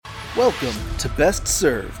Welcome to Best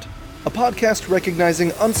Served, a podcast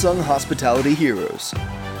recognizing unsung hospitality heroes.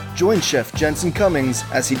 Join Chef Jensen Cummings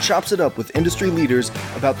as he chops it up with industry leaders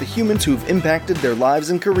about the humans who've impacted their lives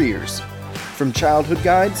and careers. From childhood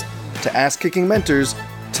guides to ass-kicking mentors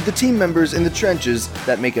to the team members in the trenches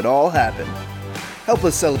that make it all happen. Help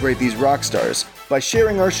us celebrate these rock stars by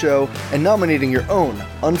sharing our show and nominating your own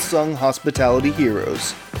unsung hospitality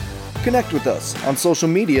heroes. Connect with us on social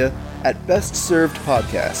media at Best Served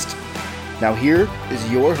Podcast. Now here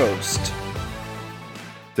is your host.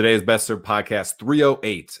 Today is Best Served Podcast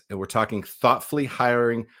 308, and we're talking thoughtfully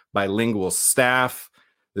hiring bilingual staff.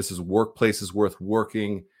 This is Workplaces Worth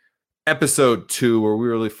Working, episode 2, where we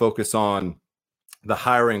really focus on the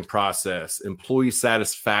hiring process, employee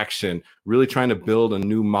satisfaction, really trying to build a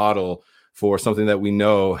new model for something that we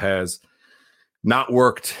know has not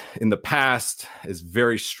worked in the past, is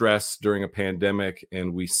very stressed during a pandemic,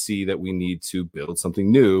 and we see that we need to build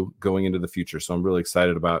something new going into the future. So I'm really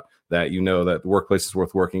excited about that. You know that the Workplace is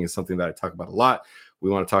Worth Working is something that I talk about a lot. We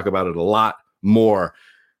want to talk about it a lot more.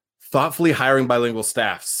 Thoughtfully hiring bilingual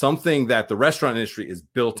staff, something that the restaurant industry is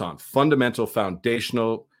built on, fundamental,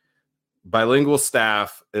 foundational. Bilingual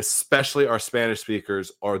staff, especially our Spanish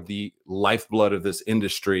speakers, are the lifeblood of this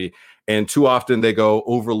industry. And too often they go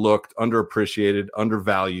overlooked, underappreciated,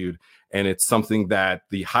 undervalued. And it's something that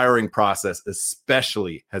the hiring process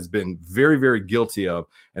especially has been very, very guilty of.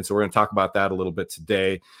 And so we're going to talk about that a little bit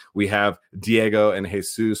today. We have Diego and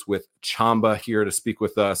Jesus with Chamba here to speak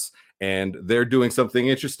with us. And they're doing something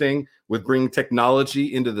interesting with bringing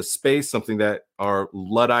technology into the space, something that our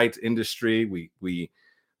Luddite industry, we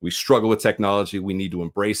struggle with technology. We need to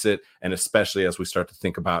embrace it. And especially as we start to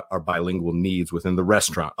think about our bilingual needs within the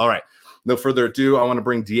restaurant. All right. No further ado, I want to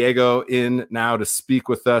bring Diego in now to speak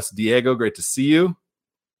with us. Diego, great to see you.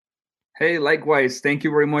 Hey, likewise. Thank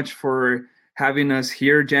you very much for having us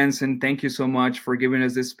here, Jensen. Thank you so much for giving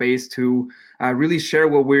us this space to really share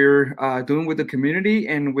what we're doing with the community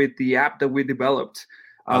and with the app that we developed.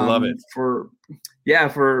 I love it. For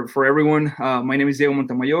everyone, my name is Diego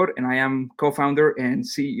Montemayor, and I am co-founder and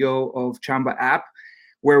CEO of Chamba app,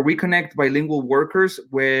 where we connect bilingual workers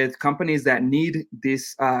with companies that need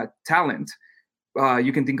this talent.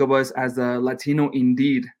 You can think of us as the Latino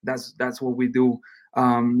Indeed. That's what we do.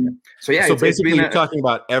 So basically, you're talking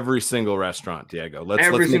about every single restaurant, Diego. Let's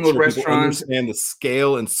make sure people understand the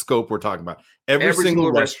scale and scope we're talking about. Every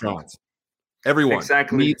single restaurant, everyone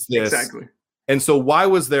needs this. Exactly. And so why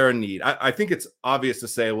was there a need? I think it's obvious to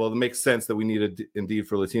say, well, it makes sense that we need Indeed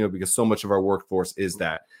for Latino because so much of our workforce is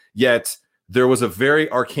that. Yet there was a very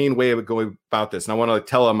arcane way of going about this. And I want to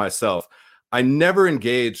tell on myself, I never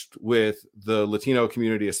engaged with the Latino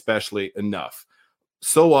community, especially enough.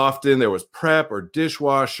 So often there was prep or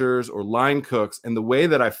dishwashers or line cooks. And the way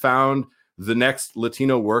that I found the next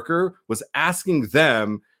Latino worker was asking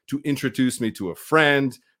them to introduce me to a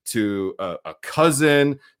friend, to a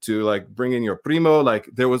cousin, to like bring in your primo. Like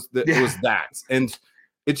it was that. And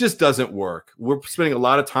it just doesn't work. We're spending a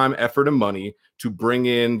lot of time, effort, and money to bring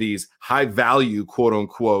in these high value, quote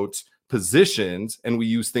unquote, positions. And we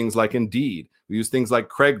use things like Indeed. We use things like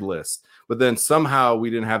Craigslist. But then somehow we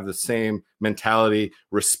didn't have the same mentality,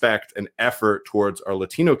 respect, and effort towards our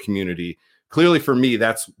Latino community. Clearly for me,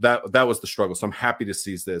 that was the struggle. So I'm happy to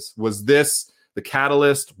seize this. Was this the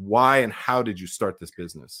catalyst? Why and how did you start this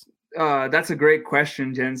business? That's a great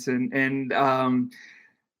question, Jensen. And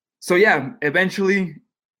so yeah, eventually,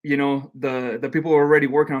 the people who are already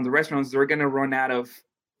working on the restaurants, they're gonna run out of,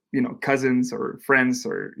 cousins or friends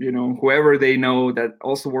or whoever they know that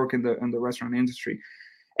also work in the restaurant industry.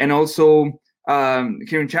 And also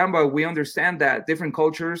here in Chamba, we understand that different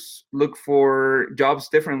cultures look for jobs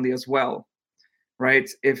differently as well. Right.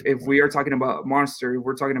 If we are talking about Monster, if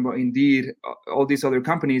we're talking about Indeed, all these other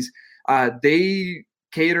companies, they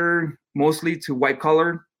cater mostly to white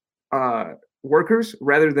collar workers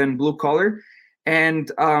rather than blue collar. And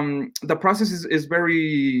the process is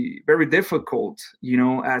very, very difficult,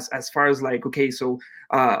 as far as like, okay, so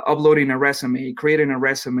uploading a resume, creating a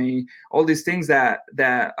resume, all these things that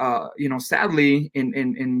sadly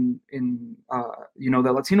in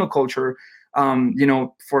the Latino culture,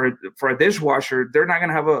 for a dishwasher, they're not going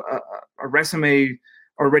to have a resume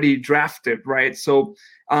already drafted, right? So,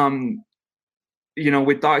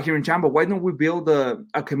 we thought here in Chamba, why don't we build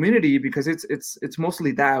a community? Because it's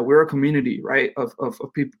mostly that we're a community, right? Of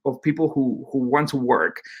people who want to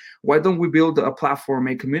work. Why don't we build a platform,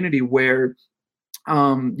 a community where,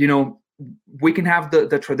 we can have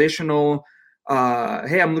the traditional,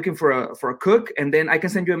 hey, I'm looking for a cook, and then I can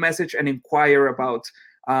send you a message and inquire about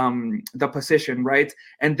the position, right?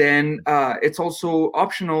 And then it's also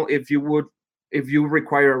optional if you would if you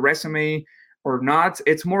require a resume or not.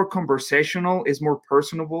 It's more conversational, it's more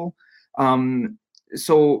personable.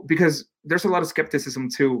 So because there's a lot of skepticism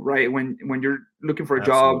too, right? When you're looking for a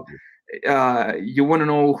job, you want to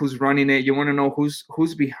know who's running it, you want to know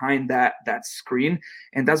who's behind that screen,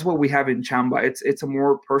 and that's what we have in Chamba. It's a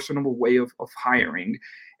more personable way of hiring.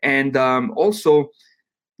 And also,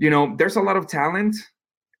 there's a lot of talent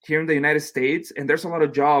here in the United States, and there's a lot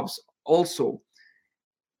of jobs also,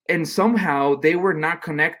 and somehow they were not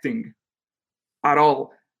connecting at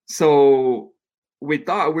all. So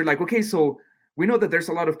we're like, okay, so we know that there's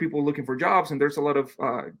a lot of people looking for jobs, and there's a lot of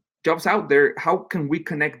jobs out there. How can we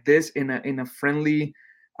connect this in a friendly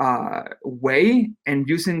way, and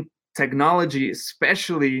using technology,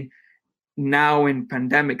 especially now in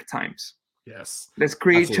pandemic times? Yes. Let's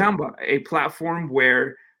create Absolutely. Chamba, a platform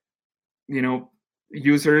where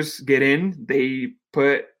users get in, they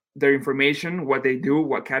put their information, what they do,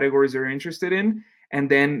 what categories they're interested in, and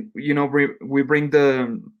then we bring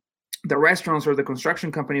the restaurants or the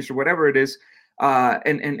construction companies or whatever it is,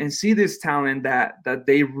 and see this talent that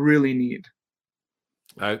they really need.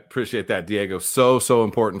 I appreciate that, Diego. So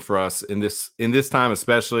important for us in this time,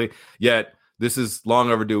 especially. Yet this is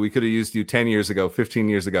long overdue. We could have used you 10 years ago, 15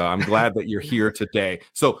 years ago. I'm glad that you're here today.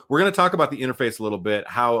 So we're going to talk about the interface a little bit,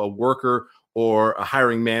 how a worker or a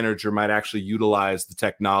hiring manager might actually utilize the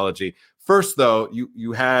technology. First, though,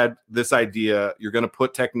 you had this idea. You're going to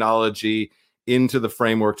put technology into the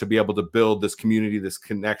framework to be able to build this community, this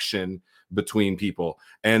connection between people.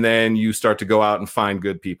 And then you start to go out and find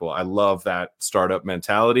good people. I love that startup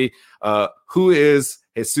mentality. Who is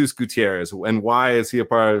Jesus Gutierrez, and why is he a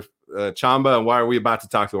part of Chamba, and why are we about to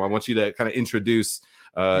talk to him? I want you to kind of introduce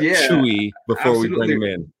Chuy before we bring him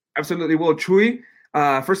in. Absolutely. Well, Chuy,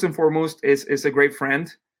 first and foremost, is a great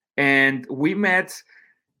friend. And we met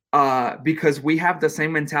because we have the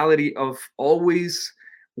same mentality of always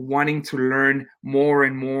wanting to learn more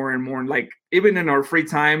and more and more. Like, even in our free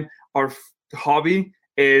time, our hobby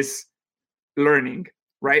is learning,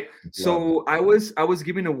 right? So I was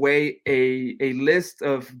giving away a list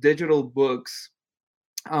of digital books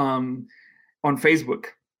on Facebook.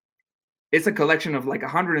 It's a collection of like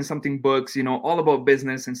 100 and something books, all about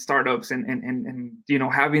business and startups, and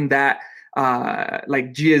having that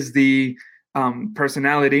like GSD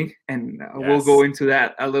personality, and we'll go into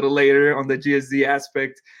that a little later on the GSD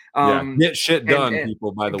aspect. Get shit done,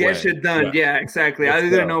 people, by the way. Get shit done. Yeah, exactly. I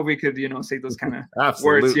didn't know we could, say those kind of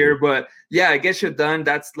words here, but yeah, get shit done.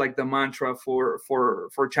 That's like the mantra for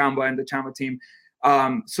Chamba and the Chamba team.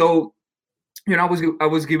 So, I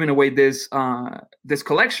was giving away this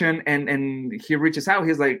collection, and he reaches out.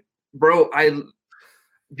 He's like, bro, I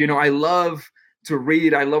love to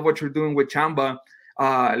read. I love what you're doing with Chamba.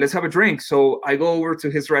 Let's have a drink. So I go over to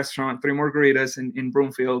his restaurant, Three Margaritas in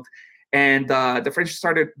Broomfield. And the friendship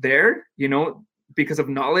started there, because of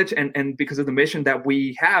knowledge and because of the mission that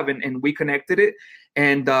we have, and we connected it.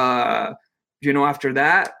 And, after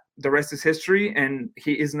that, the rest is history. And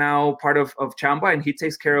he is now part of Chamba, and he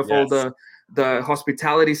takes care of all the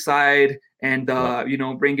hospitality side, and,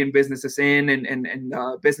 bringing businesses in and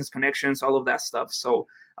business connections, all of that stuff. So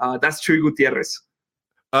that's Chuy Gutierrez.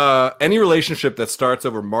 Any relationship that starts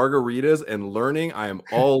over margaritas and learning, I am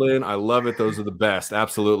all in. I love it. Those are the best.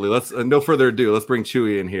 Absolutely. Let's no further ado. Let's bring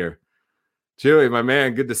Chuy in here. Chuy, my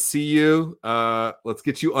man, good to see you. Let's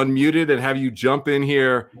get you unmuted and have you jump in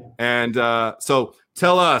here. And so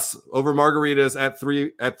tell us, over margaritas at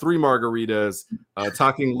three margaritas,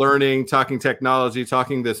 talking learning, talking technology,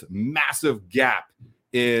 talking this massive gap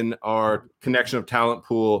in our connection of talent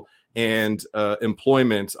pool and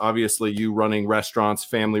employment. Obviously, you running restaurants,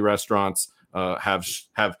 family restaurants,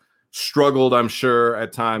 have struggled, I'm sure,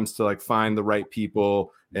 at times to like find the right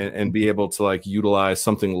people and be able to like utilize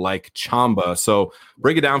something like Chamba. So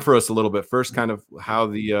break it down for us a little bit. First, kind of how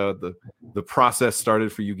the process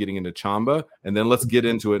started for you getting into Chamba, and then let's get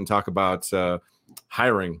into it and talk about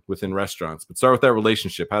hiring within restaurants. But start with that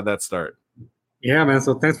relationship. How'd that start? Yeah, man.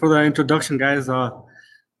 So thanks for the introduction, guys.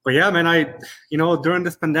 But yeah, man, during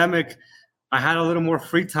this pandemic, I had a little more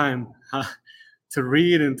free time to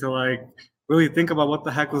read and to like really think about what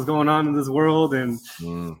the heck was going on in this world. And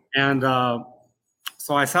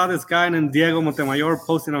so I saw this guy named Diego Montemayor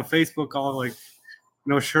posting on Facebook, all like,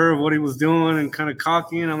 sure of what he was doing and kind of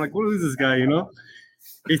cocky. And I'm like, what is this guy?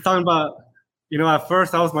 He's talking about, at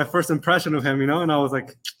first that was my first impression of him, and I was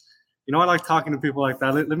like, I like talking to people like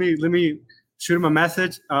that. Let me shoot him a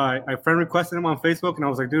message. I friend requested him on Facebook, and I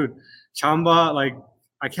was like, dude, Chamba, like,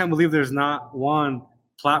 I can't believe there's not one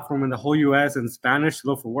platform in the whole US in Spanish to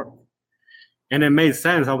look for work. And it made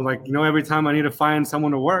sense. I was like, every time I need to find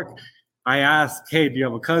someone to work, I ask, hey, do you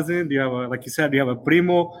have a cousin? Do you have like you said, do you have a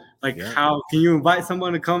primo? Like, how can you invite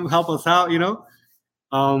someone to come help us out?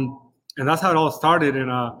 And that's how it all started.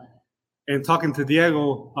 And talking to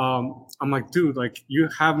Diego, I'm like, dude, like you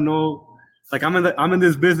have no, like I'm in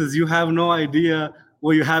this business. You have no idea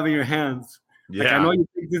what you have in your hands. Yeah. Like I know you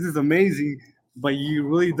think this is amazing, but you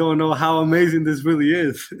really don't know how amazing this really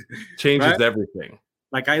is. Changes right? everything.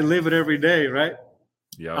 Like I live it every day, right?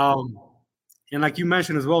 Yeah. And like you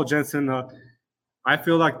mentioned as well, Jensen, I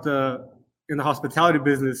feel like in the hospitality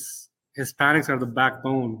business, Hispanics are the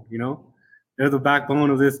backbone. They're the backbone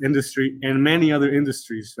of this industry and many other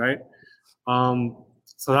industries, right?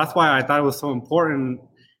 So that's why I thought it was so important.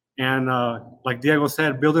 And like Diego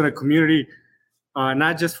said, building a community,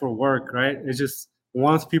 not just for work, right? It's just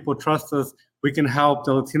once people trust us, we can help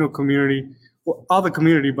the Latino community, well, all the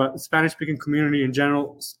community, but Spanish-speaking community in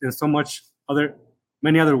general, in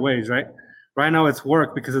many other ways, right? Right now it's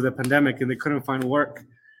work because of the pandemic and they couldn't find work.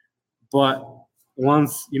 But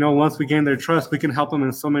once we gain their trust, we can help them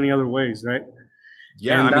in so many other ways, right?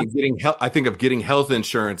 Yeah, I mean, I think of getting health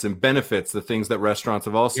insurance and benefits, the things that restaurants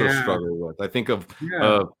have also struggled with. I think of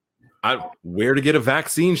where to get a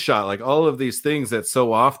vaccine shot, like all of these things that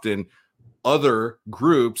so often other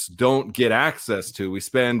groups don't get access to. We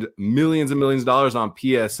spend millions and millions of dollars on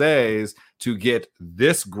PSAs to get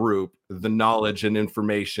this group the knowledge and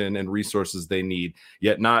information and resources they need,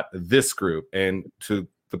 yet not this group. And to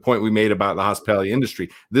the point we made about the hospitality industry,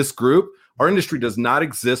 our industry does not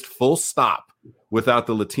exist full stop without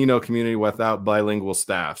the Latino community, without bilingual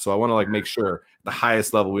staff. So I want to make sure at the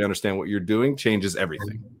highest level we understand what you're doing changes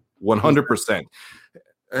everything. 100%.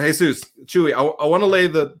 Jesus, Chuy, I want to lay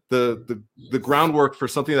the groundwork for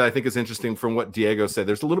something that I think is interesting from what Diego said.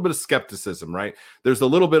 There's a little bit of skepticism, right? There's a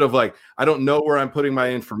little bit of I don't know where I'm putting my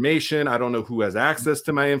information. I don't know who has access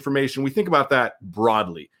to my information. We think about that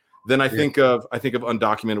broadly. Then I think of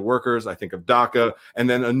undocumented workers. I think of DACA, and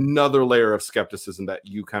then another layer of skepticism that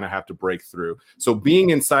you kind of have to break through. So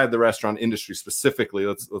being inside the restaurant industry specifically,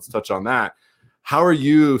 let's touch on that. How are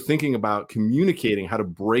you thinking about communicating how to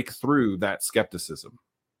break through that skepticism?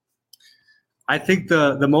 I think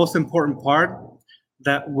the most important part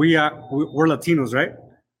that we're Latinos, right?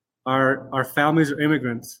 Our families are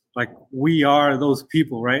immigrants. Like we are those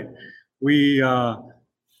people, right? We're not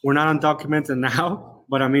undocumented now,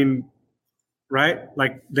 but I mean, right?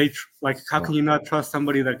 Like how can you not trust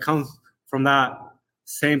somebody that comes from that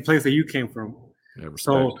same place that you came from? Yeah,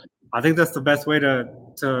 so I think that's the best way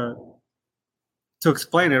to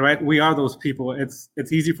explain it, right? We are those people. It's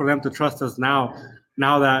easy for them to trust us now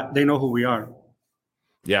that they know who we are.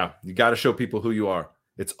 Yeah, you got to show people who you are.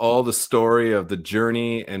 It's all the story of the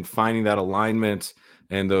journey and finding that alignment,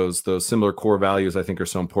 and those similar core values I think are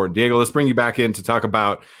so important. Diego, let's bring you back in to talk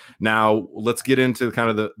about now. Let's get into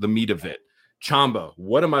kind of the meat of it. Chamba,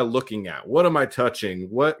 what am I looking at? What am I touching?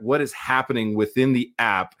 What is happening within the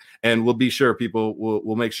app? And we'll be sure people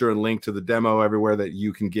will make sure and link to the demo everywhere that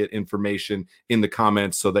you can get information in the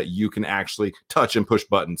comments so that you can actually touch and push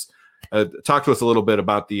buttons. Talk to us a little bit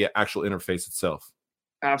about the actual interface itself.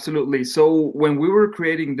 Absolutely. So when we were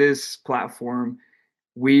creating this platform,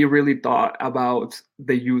 we really thought about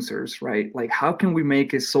the users, right? Like, how can we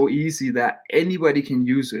make it so easy that anybody can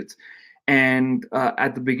use it? And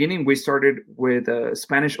at the beginning, we started with a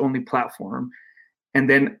Spanish-only platform. And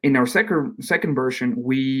then in our second version,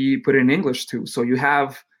 we put it in English too. So you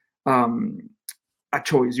have a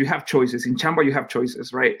choice. You have choices. In Chamba, you have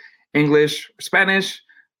choices, right? English, Spanish,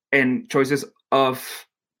 and choices of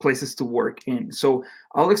places to work in. So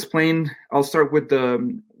I'll start with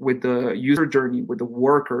the user journey, with the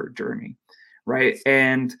worker journey, right?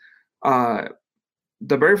 And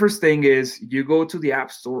the very first thing is you go to the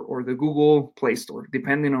App Store or the Google Play Store,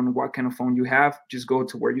 depending on what kind of phone you have. Just go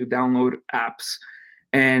to where you download apps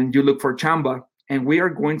and you look for Chamba, and we are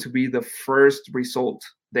going to be the first result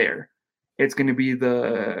there. It's going to be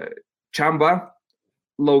the Chamba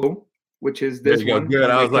logo, which is this one. Good.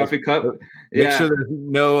 I was coffee cup. Make sure there's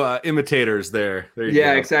no imitators there. There you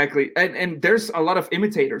go. Exactly. And there's a lot of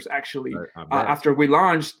imitators actually. After we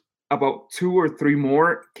launched, about 2 or 3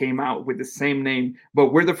 more came out with the same name,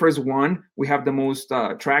 but we're the first one. We have the most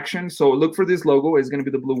traction. So look for this logo. It's going to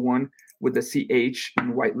be the blue one with the CH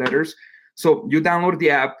in white letters. So you download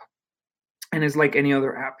the app, and it's like any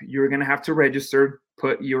other app. You're going to have to register,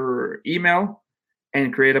 put your email,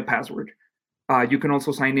 and create a password. You can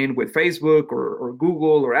also sign in with Facebook or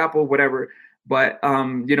Google or Apple, whatever. But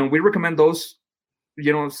we recommend those,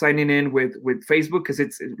 signing in with Facebook, because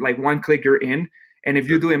it's like one click, you're in. And if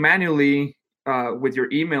you do it manually with your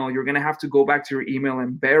email, you're going to have to go back to your email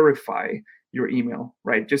and verify your email,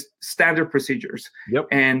 right? Just standard procedures. Yep.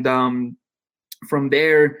 And from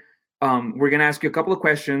there, we're going to ask you a couple of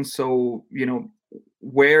questions. So,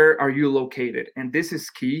 where are you located? And this is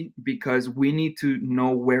key because we need to know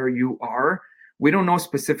where you are. We don't know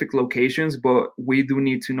specific locations, but we do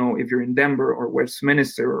need to know if you're in Denver or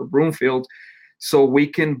Westminster or Broomfield, so we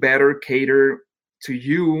can better cater to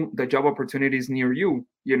you the job opportunities near you,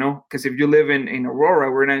 because if you live in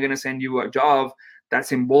Aurora, we're not going to send you a job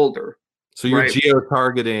that's in Boulder. So you're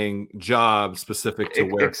geo-targeting jobs specific to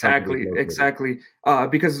where exactly.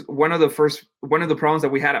 Because one of the problems that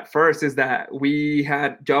we had at first is that we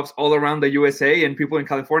had jobs all around the USA, and people in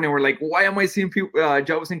California were like, "Why am I seeing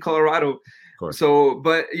jobs in Colorado?" So,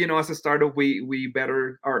 but as a startup, we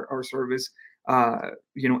better our service,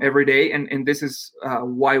 every day, and this is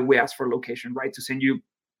why we ask for location, right? To send you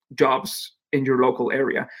jobs in your local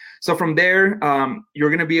area. So from there, you're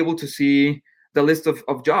going to be able to see the list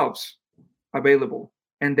of jobs available,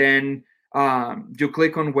 and then you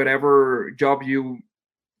click on whatever job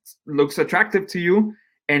looks attractive to you,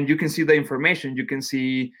 and you can see the information. You can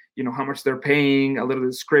see how much they're paying, a little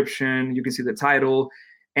description, you can see the title,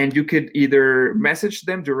 and you could either message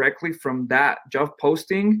them directly from that job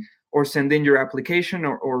posting or send in your application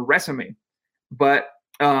or resume. But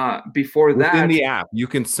before that, within the app, you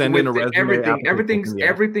can send in a resume.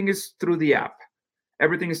 Everything is through the app.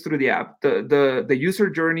 Everything is through the app. The user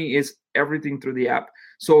journey is everything through the app.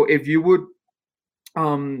 So if you would,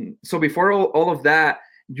 so before all of that,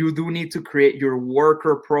 you do need to create your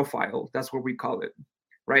worker profile. That's what we call it,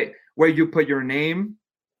 right? Where you put your name,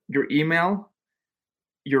 your email,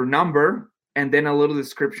 your number, and then a little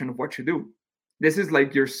description of what you do. This is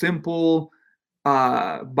like your simple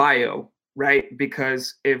bio, right?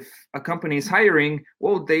 Because if a company is hiring,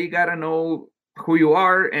 well, they gotta know who you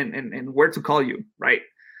are and where to call you, right?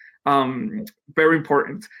 Very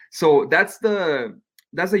important. So that's the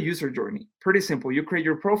user journey. Pretty simple. You create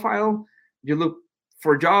your profile, you look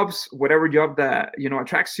for jobs, whatever job that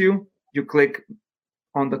attracts you, you click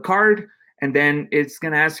on the card, and then it's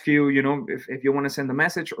gonna ask you, if you want to send a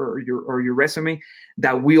message or your resume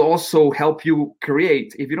that we also help you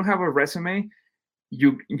create. If you don't have a resume,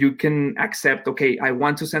 you can accept, okay, I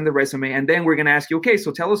want to send the resume, and then we're gonna ask you, okay,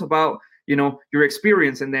 so tell us about your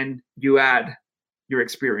experience, and then you add your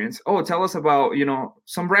experience. Oh, tell us about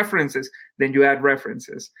some references, then you add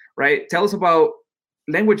references, right? Tell us about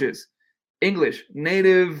languages, English,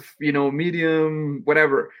 native, medium,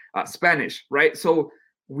 whatever, Spanish, right? So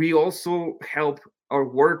we also help our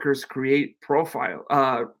workers create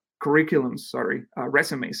curriculums,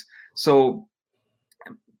 resumes. So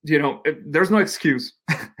there's no excuse.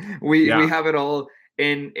 we have it all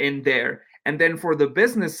in there. And then for the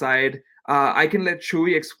business side, I can let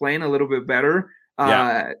Chuy explain a little bit better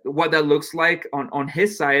what that looks like on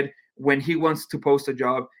his side when he wants to post a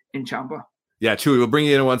job in Chamba. Yeah, Chuy, we'll bring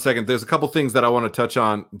you in 1 second. There's a couple things that I want to touch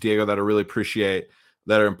on, Diego, that I really appreciate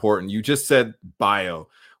that are important. You just said bio.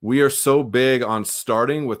 We are so big on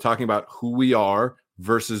starting with talking about who we are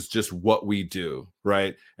versus just what we do,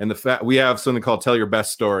 right? And the fact we have something called Tell Your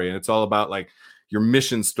Best Story, and it's all about like your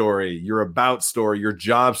mission story, your about story, your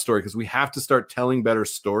job story, because we have to start telling better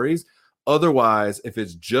stories. Otherwise, if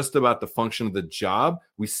it's just about the function of the job,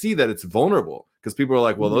 we see that it's vulnerable because people are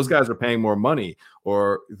like, well, those guys are paying more money,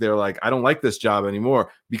 or they're like, I don't like this job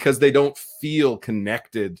anymore, because they don't feel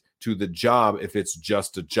connected to the job if it's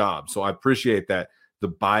just a job. So I appreciate that the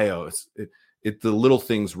bio, the little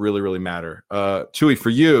things really, really matter. Chuy, for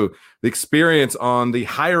you, the experience on the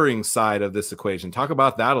hiring side of this equation, talk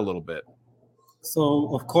about that a little bit.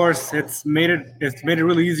 So of course, it's made it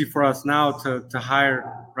really easy for us now to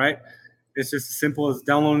hire, right? It's just as simple as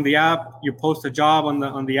downloading the app. You post a job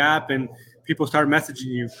on the app, and people start messaging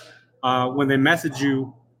you. When they message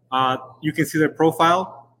you, you can see their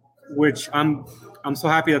profile, which I'm so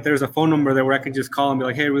happy that there's a phone number there where I can just call and be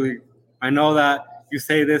like, hey, really, I know that you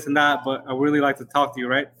say this and that, but I really like to talk to you,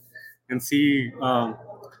 right? And see,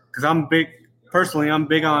 because I'm big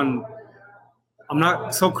on. I'm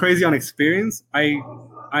not so crazy on experience.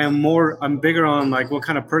 I'm bigger on like what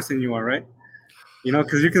kind of person you are, right?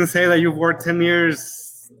 Because you can say that you've worked 10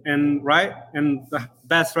 years in the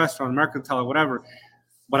best restaurant, Mercantile, whatever.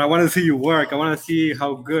 But I want to see you work. I want to see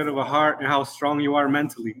how good of a heart and how strong you are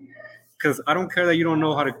mentally. Because I don't care that you don't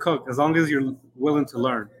know how to cook, as long as you're willing to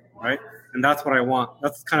learn, right? And that's what I want.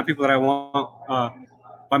 That's the kind of people that I want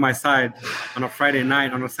by my side on a Friday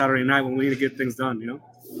night, on a Saturday night when we need to get things done,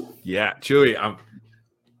 Yeah, Chuy, I'm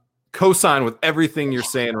co-sign with everything you're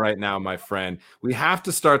saying right now, my friend. We have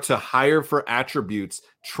to start to hire for attributes,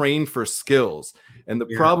 train for skills. And the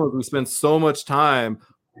problem is we spend so much time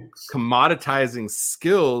commoditizing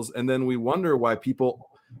skills, and then we wonder why people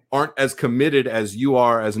aren't as committed as you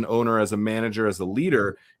are as an owner, as a manager, as a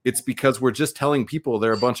leader. It's because we're just telling people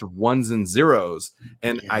they're a bunch of ones and zeros.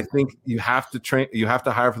 And I think you have to train, you have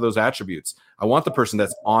to hire for those attributes. I want the person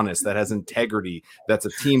that's honest, that has integrity, that's a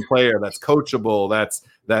team player, that's coachable,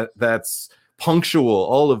 that's punctual,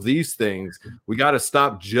 all of these things. We got to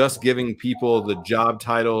stop just giving people the job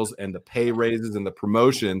titles and the pay raises and the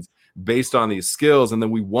promotions based on these skills. And then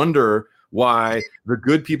we wonder why the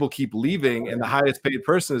good people keep leaving and the highest paid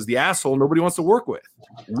person is the asshole nobody wants to work with.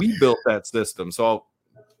 We built that system. So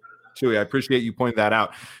Chewy, I appreciate you pointing that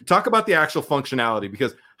out. Talk about the actual functionality,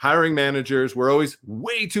 because hiring managers, we're always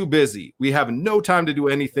way too busy. We have no time to do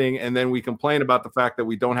anything. And then we complain about the fact that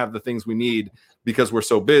we don't have the things we need because we're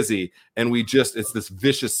so busy. And it's this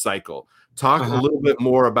vicious cycle. Talk a little bit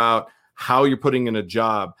more about how you're putting in a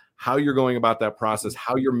job, how you're going about that process,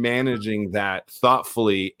 how you're managing that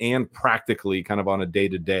thoughtfully and practically kind of on a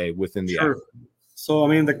day-to-day within the app. So, I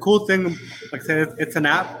mean, the cool thing, like I said, it's an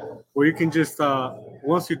app where you can just,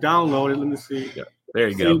 once you download it, let me see. Yeah, there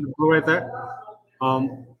you go. Right there.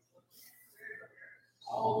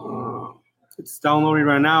 It's downloading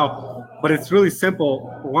right now, but it's really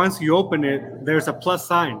simple. Once you open it, there's a plus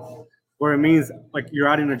sign where it means like you're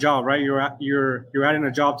adding a job, right? You're adding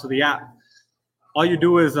a job to the app. All you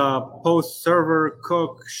do is post server,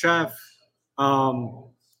 cook, chef. I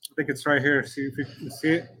think it's right here. See if you can see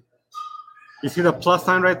it. You see the plus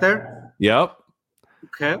sign right there? Yep.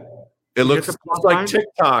 Okay. It looks just like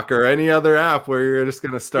TikTok or any other app where you're just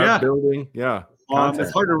going to start building. Yeah.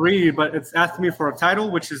 It's hard to read, but it's asking me for a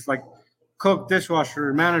title, which is like cook,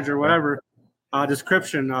 dishwasher, manager, whatever.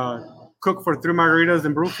 Description, cook for 3 margaritas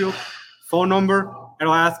in Brookfield. Phone number.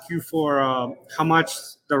 It'll ask you for how much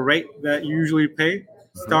the rate that you usually pay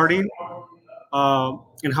starting,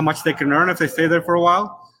 and how much they can earn if they stay there for a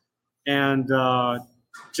while, and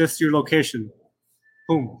just your location.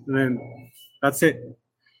 Boom, and then that's it.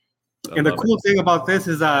 And the cool thing about this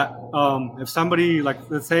is that if somebody, like,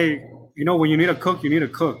 let's say, when you need a cook, you need a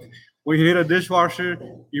cook. When you need a dishwasher,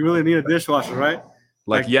 you really need a dishwasher, right?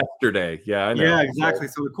 Like yesterday. Yeah, I know. Yeah, exactly.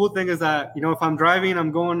 So the cool thing is that, if I'm driving,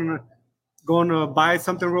 I'm going to buy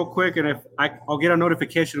something real quick, and if I'll get a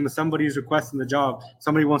notification when somebody is requesting the job,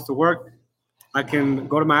 somebody wants to work, I can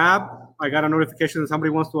go to my app. I got a notification that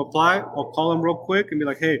somebody wants to apply. I'll call them real quick and be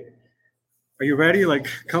like, hey, are you ready? Like,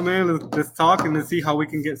 come in, let's talk, and let's see how we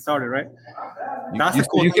can get started, right? That's the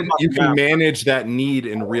cool thing. You can manage that need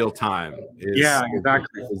in real time.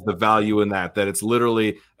 Exactly. Is the value in that it's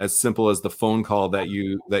literally as simple as the phone call that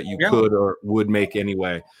you could or would make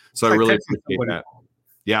anyway. So I really appreciate that.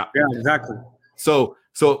 Yeah, exactly. So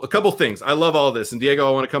a couple things. I love all this. And Diego,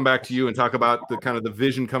 I want to come back to you and talk about the kind of the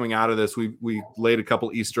vision coming out of this. We laid a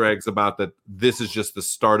couple Easter eggs about that. This is just the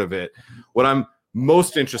start of it. What I'm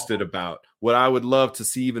most interested about, what I would love to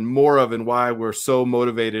see even more of, and why we're so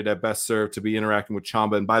motivated at Best Served to be interacting with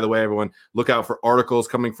Chamba. And by the way, everyone, look out for articles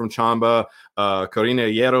coming from Chamba.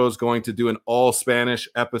 Corina Hierro is going to do an all Spanish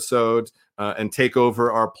episode and take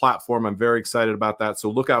over our platform. I'm very excited about that. So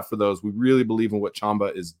look out for those. We really believe in what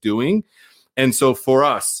Chamba is doing. And so for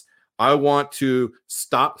us, I want to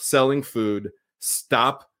stop selling food,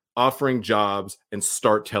 stop offering jobs, and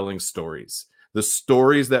start telling stories. The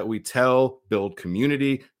stories that we tell build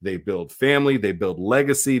community, they build family, they build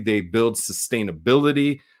legacy, they build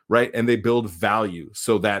sustainability, right? And they build value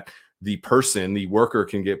so that the person, the worker,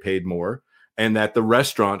 can get paid more, and that the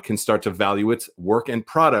restaurant can start to value its work and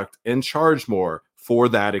product and charge more for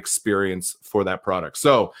that experience, for that product.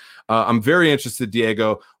 So I'm very interested,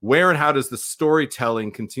 Diego, where and how does the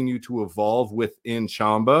storytelling continue to evolve within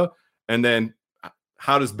Chamba? And then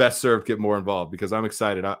how does Best Served get more involved? Because I'm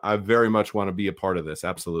excited. I very much want to be a part of this.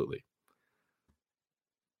 Absolutely.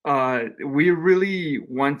 We really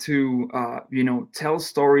want to, tell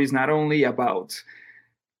stories not only about,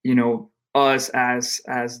 us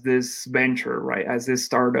as this venture, right? As this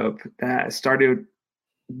startup that started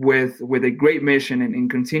with a great mission and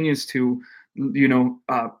continues to,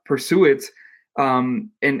 pursue it. We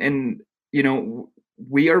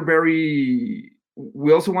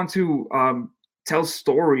also want to, tell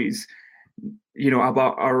stories,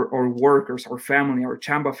 about our workers, our family, our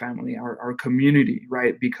Chamba family, our community,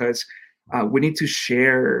 right? Because we need to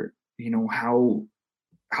share,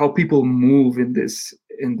 how people move in this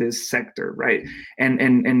sector, right?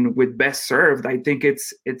 And with Best Served, I think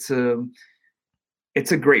it's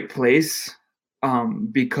a great place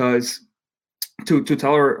because to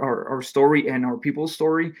tell our story and our people's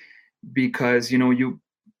story, because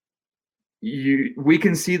we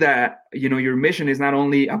can see that your mission is not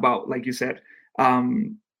only about, like you said,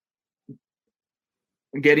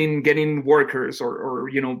 getting workers or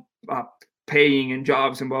paying and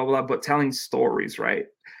jobs and blah blah, but telling stories, right?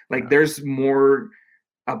 Like there's more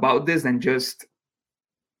about this than just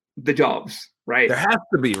the jobs, right? There has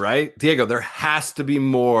to be, right, Diego? There has to be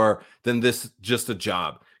more than this, just a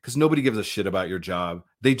job, because nobody gives a shit about your job.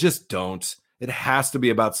 They just don't. It has to be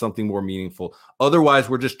about something more meaningful. Otherwise,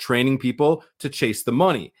 we're just training people to chase the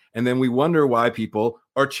money. And then we wonder why people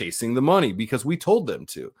are chasing the money, because we told them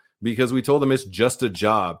to, because we told them it's just a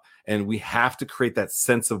job. And we have to create that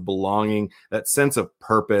sense of belonging, that sense of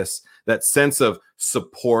purpose, that sense of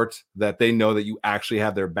support, that they know that you actually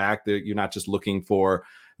have their back, that you're not just looking for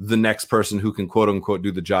the next person who can quote unquote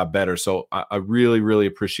do the job better. So I really, really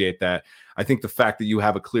appreciate that. I think the fact that you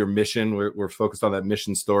have a clear mission, we're focused on that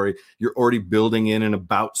mission story. You're already building in an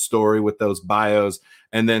about story with those bios.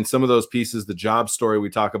 And then some of those pieces, the job story we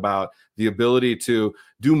talk about, the ability to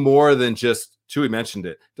do more than just, Chuy mentioned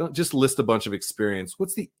it, don't just list a bunch of experience.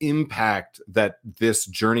 What's the impact that this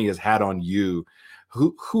journey has had on you?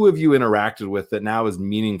 Who have you interacted with that now is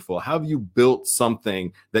meaningful? How have you built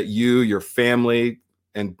something that you, your family,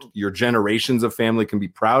 and your generations of family can be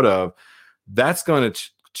proud of? That's going to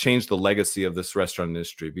change the legacy of this restaurant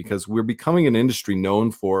industry, because we're becoming an industry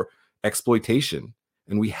known for exploitation,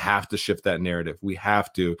 and we have to shift that narrative. We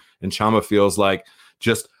have to. And Chama feels like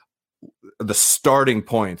just the starting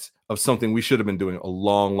point of something we should have been doing a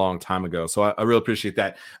long, long time ago. So I really appreciate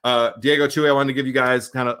that. Diego, Chuy, I wanted to give you guys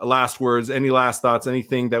kind of last words. Any last thoughts,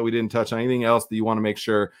 anything that we didn't touch on, anything else that you want to make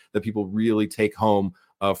sure that people really take home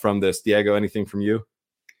from this? Diego, anything from you?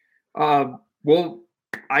 Well,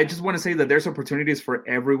 I just want to say that there's opportunities for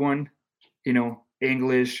everyone,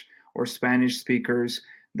 English or Spanish speakers.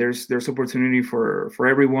 There's opportunity for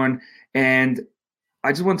everyone. And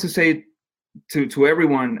I just want to say to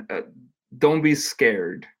everyone, don't be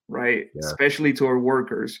scared, right? Yeah. Especially to our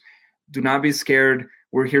workers. Do not be scared.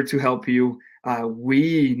 We're here to help you.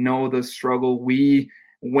 We know the struggle. We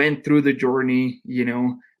went through the journey,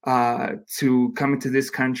 to come into this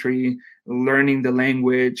country, learning the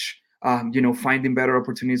language, finding better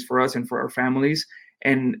opportunities for us and for our families.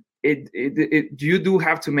 And you do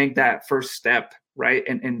have to make that first step, right?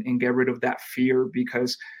 And get rid of that fear,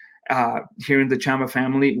 because here in the Chama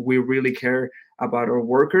family, we really care about our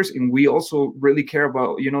workers, and we also really care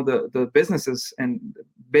about, the businesses, and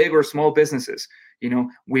big or small businesses.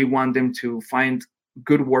 We want them to find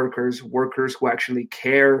good workers who actually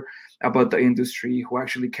care about the industry, who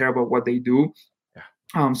actually care about what they do.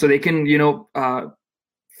 Yeah. So they can,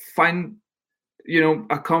 find,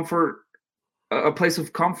 a place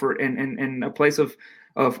of comfort and a place of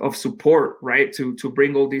support, right? To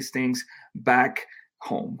bring all these things back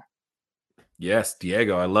home. Yes,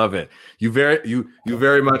 Diego, I love it. You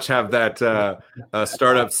very much have that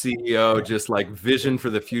startup CEO, just like vision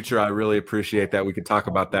for the future. I really appreciate that. We could talk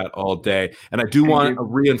about that all day. And I do want to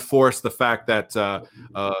reinforce the fact that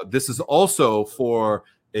this is also for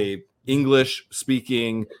a English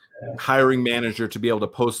speaking hiring manager to be able to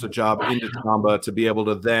post a job into Chamba, to be able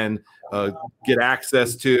to then get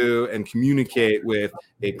access to and communicate with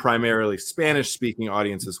a primarily Spanish-speaking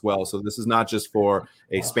audience as well. So this is not just for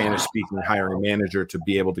a Spanish-speaking hiring manager to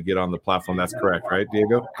be able to get on the platform. That's correct, right,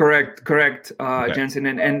 Diego? Correct, okay. Jensen.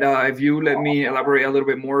 And if you let me elaborate a little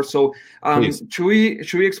bit more. So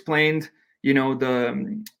Chuy explained,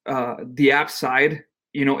 the app side.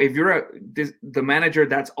 If you're the manager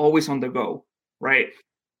that's always on the go, right?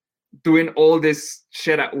 Doing all this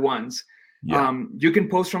shit at once. Yeah. You can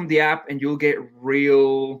post from the app and you'll get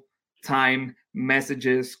real time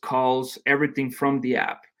messages, calls, everything from the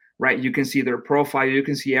app, right? You can see their profile, you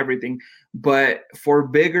can see everything. But for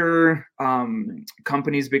bigger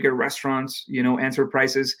companies, bigger restaurants,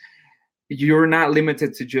 enterprises, you're not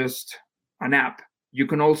limited to just an app. You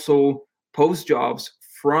can also post jobs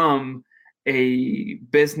from a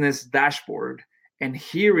business dashboard. And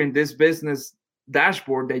here in this business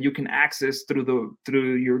dashboard that you can access through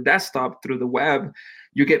your desktop, through the web,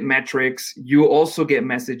 you get metrics. You also get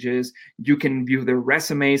messages. You can view their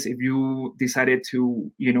resumes. If you decided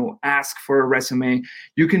to ask for a resume,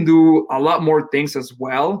 you can do a lot more things as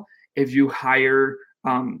well if you hire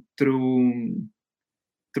through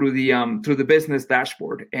the business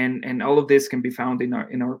dashboard. And all of this can be found in our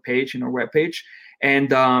webpage.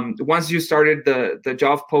 And once you started the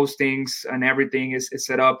job postings and everything is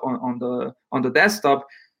set up on the desktop,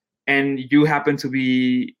 and you happen to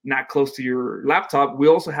be not close to your laptop, we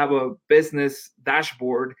also have a business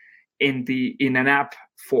dashboard in an app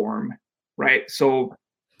form, right? So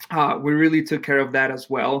we really took care of that as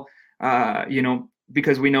well,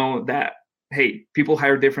 because we know that, hey, people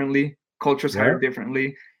hire differently, cultures hire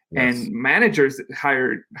differently, Yes. And managers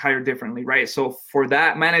hire differently, right? So for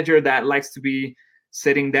that manager that likes to be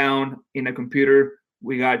sitting down in a computer,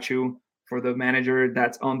 we got you. For the manager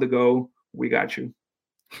that's on the go, we got you.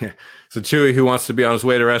 So Chewy, who wants to be on his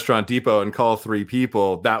way to Restaurant Depot and call 3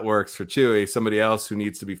 people, that works for Chewy. Somebody else who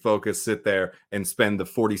needs to be focused, sit there and spend the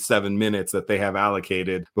 47 minutes that they have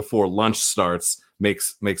allocated before lunch starts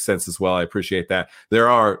makes sense as well. I appreciate that. There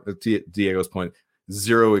are, Diego's point,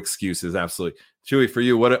 zero excuses. Absolutely. Chewy, for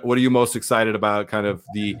you, what are you most excited about, kind of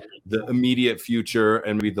the immediate future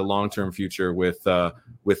and maybe the long-term future with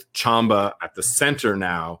Chamba at the center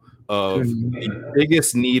now of the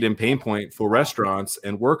biggest need and pain point for restaurants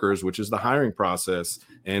and workers, which is the hiring process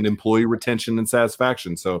and employee retention and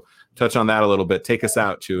satisfaction? So touch on that a little bit. Take us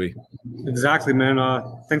out, Chewy. Exactly, man.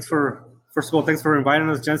 First of all, thanks for inviting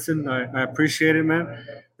us, Jensen. I appreciate it, man.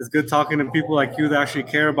 It's good talking to people like you that actually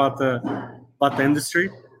care about the industry,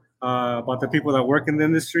 about the people that work in the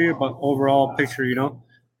industry, about overall picture, you know.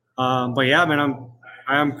 But yeah, man,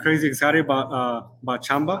 I am crazy excited about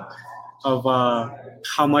Chamba, of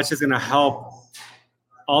how much it's gonna help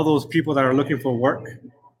all those people that are looking for work,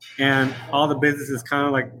 and all the businesses kind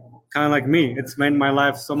of like me. It's made my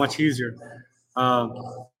life so much easier.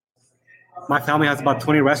 My family has about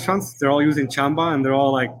 20 restaurants. They're all using Chamba, and they're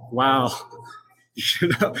all like, "Wow, you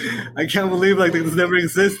know, I can't believe like this never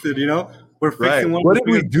existed." You know, we're fixing What did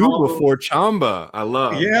we do before Chamba? I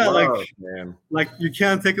love. Yeah, man. Like you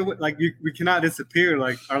can't take it. Like we cannot disappear.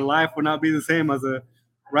 Like our life would not be the same as a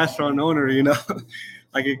restaurant owner. You know,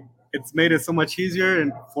 like it's made it so much easier,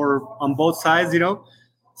 and on both sides. You know,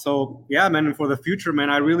 so yeah, man. And for the future, man,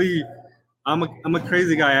 I'm a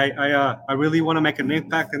crazy guy. I really want to make an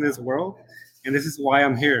impact in this world, and this is why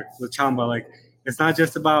I'm here with Chamba. Like, it's not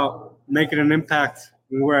just about making an impact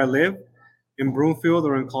where I live, in Broomfield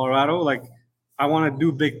or in Colorado. Like, I want to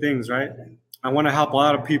do big things, right? I want to help a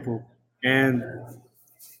lot of people, and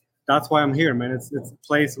that's why I'm here, man. It's a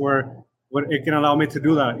place where it can allow me to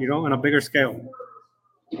do that, you know, on a bigger scale.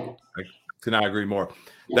 I could not agree more.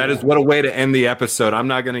 That is what a way to end the episode. I'm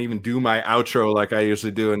not going to even do my outro like I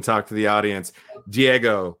usually do and talk to the audience.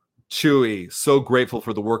 Diego, Chewy, so grateful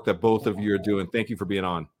for the work that both of you are doing. Thank you for being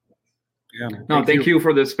on. Yeah, man. No, thank you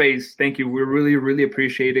for the space. Thank you. We really, really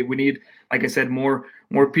appreciate it. We need, like I said, more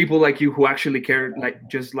people like you who actually care, like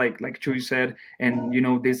just like Chewy said. And you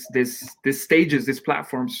know, this stages, these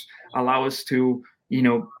platforms allow us to, you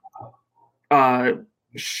know,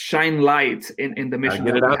 shine light in the mission.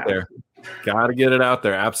 Get it out there. Got to get it out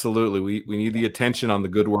there. Absolutely. We need the attention on the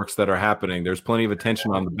good works that are happening. There's plenty of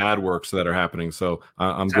attention on the bad works that are happening. So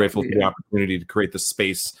I'm grateful for the opportunity to create the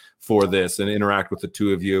space for this and interact with the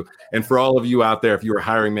two of you. And for all of you out there, if you're a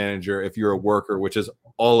hiring manager, if you're a worker, which is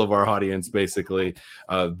all of our audience, basically,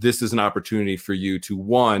 this is an opportunity for you to,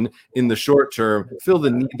 one, in the short term, fill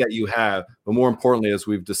the need that you have. But more importantly, as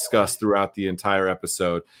we've discussed throughout the entire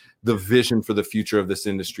episode, the vision for the future of this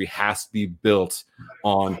industry has to be built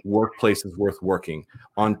on workplaces worth working,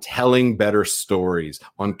 on telling better stories,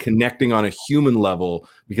 on connecting on a human level,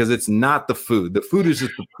 because it's not the food. The food is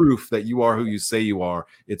just the proof that you are who you say you are.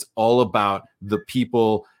 It's all about the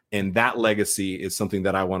people, and that legacy is something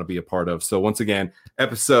that I want to be a part of. So once again,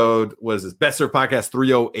 episode was this Best Served Podcast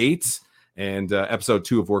 308 and episode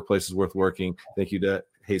 2 of Workplaces Worth Working. Thank you to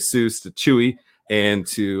Jesus, to Chewy, and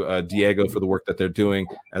to Diego for the work that they're doing.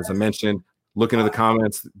 As I mentioned, look into the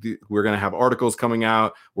comments. We're going to have articles coming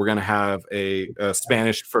out. We're going to have a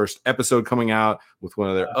Spanish first episode coming out with one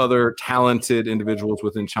of their other talented individuals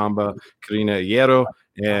within Chamba, Karina Hierro,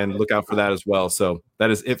 and look out for that as well. So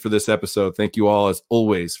that is it for this episode. Thank you all, as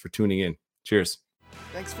always, for tuning in. Cheers.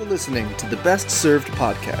 Thanks for listening to the Best Served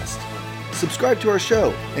Podcast. Subscribe to our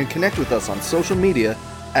show and connect with us on social media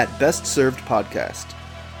at Best Served Podcast.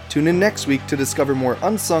 Tune in next week to discover more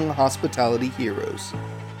unsung hospitality heroes.